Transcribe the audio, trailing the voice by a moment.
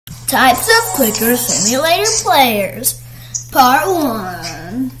Types of Clicker Simulator Players. Part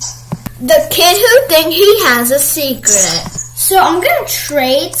 1. The kid who thinks he has a secret. So I'm going to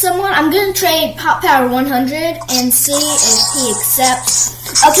trade someone. I'm going to trade Pop Power 100 and see if he accepts.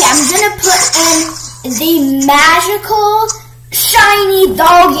 Okay, I'm going to put in the magical shiny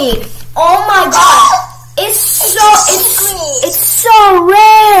doggy. Oh my god. It's so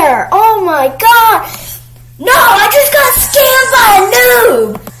rare. Oh my god. No, I just got scammed by a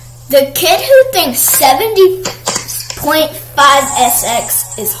noob. The kid who thinks 70.5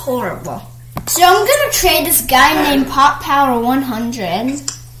 SX is horrible. So I'm gonna trade this guy named Pop Power 100.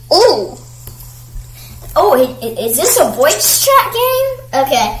 Ooh. Oh, is this a voice chat game?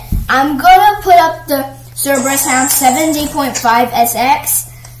 Okay, I'm gonna put up the Cerberus Hound 70.5 SX.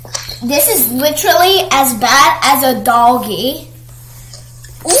 This is literally as bad as a doggy.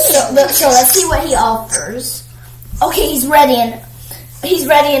 So let's see what he offers. Okay, he's readying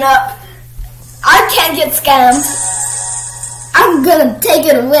up. I can't get scammed. I'm gonna take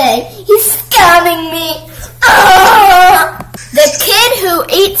it away. He's scamming me. The kid who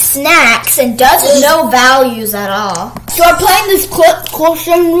eats snacks and doesn't know values at all. So we're playing this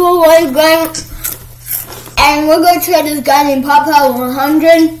question rule game, and we're gonna try this guy named Pop Power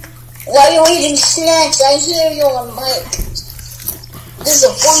 100. Why are you eating snacks? I hear you on mic. This is a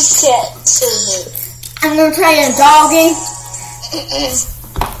voice chat server. I'm gonna try a doggy.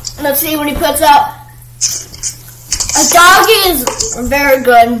 Let's see what he puts up. A doggy is very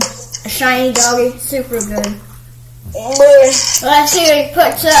good. A shiny doggy, super good. Let's see what he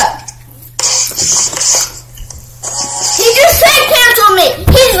puts up. He just said cancel me.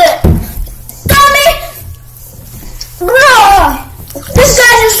 He's a dummy. Bro, this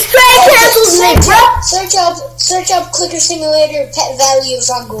guy just straight cancels me, bro. Search up Clicker Simulator pet values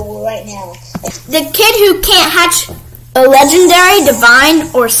on Google right now. The kid who can't hatch a legendary, divine,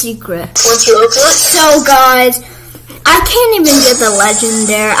 or secret. So guys, I can't even get the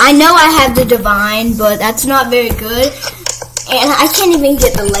legendary. I know I have the divine, but that's not very good. And I can't even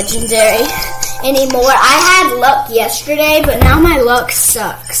get the legendary anymore. I had luck yesterday, but now my luck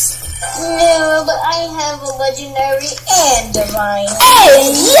sucks. No, but I have a legendary and divine.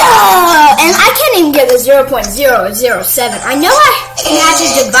 Hey, yeah! And I can't even get the 0.007. I know I can hatch a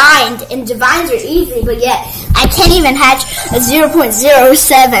divine, and divines are easy, but yet I can't even hatch a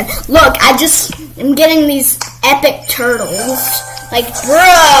 0.07. Look, I'm getting these epic turtles. Like,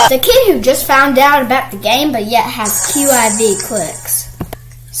 bruh. The kid who just found out about the game, but yet has QIV clicks.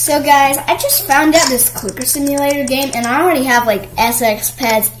 So guys, I just found out this Clicker Simulator game, and I already have like SX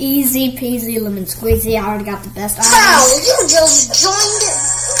pets, easy peasy lemon squeezy. I already got the best items. Wow, you just joined it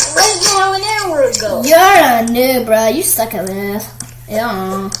right now an hour ago. You're a noob, bro. You suck at this.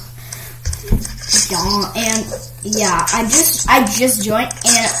 Yeah. And yeah, I just joined,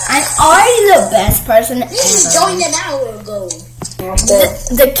 and I'm already the best person ever. You just joined an hour ago.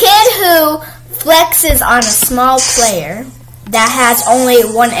 The kid who flexes on a small player that has only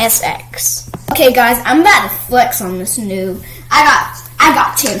 1 SX. Okay guys, I'm about to flex on this noob. I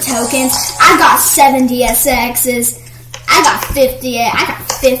got 10 tokens. I got 70 SXs. I got 50. I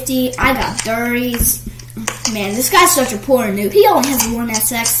got 50. I got 30s. Man, this guy's such a poor noob. He only has 1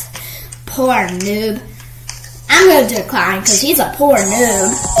 SX. Poor noob. I'm gonna decline because he's a poor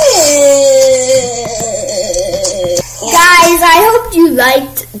noob. Guys, I hope you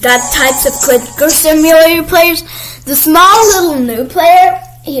liked that types of Clicker Simulator players. The small little noob player,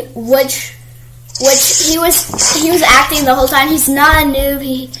 which he was acting the whole time. He's not a noob.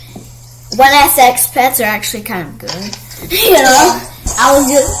 1SX pets are actually kind of good. I was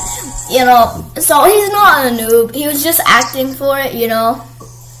just, so he's not a noob. He was just acting for it,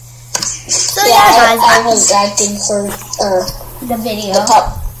 So yeah, guys, I was acting for the video.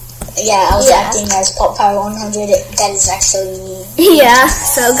 I was acting as Pop Power 100. That is actually me. Yeah,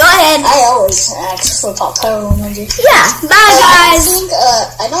 so go ahead. I always act for Pop Power 100. Yeah, bye guys.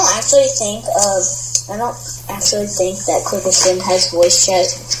 I don't actually think that Clicker Sim has voice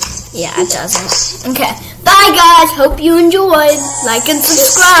chat. Yeah, it doesn't. Okay, bye guys. Hope you enjoyed. Like and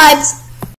subscribe.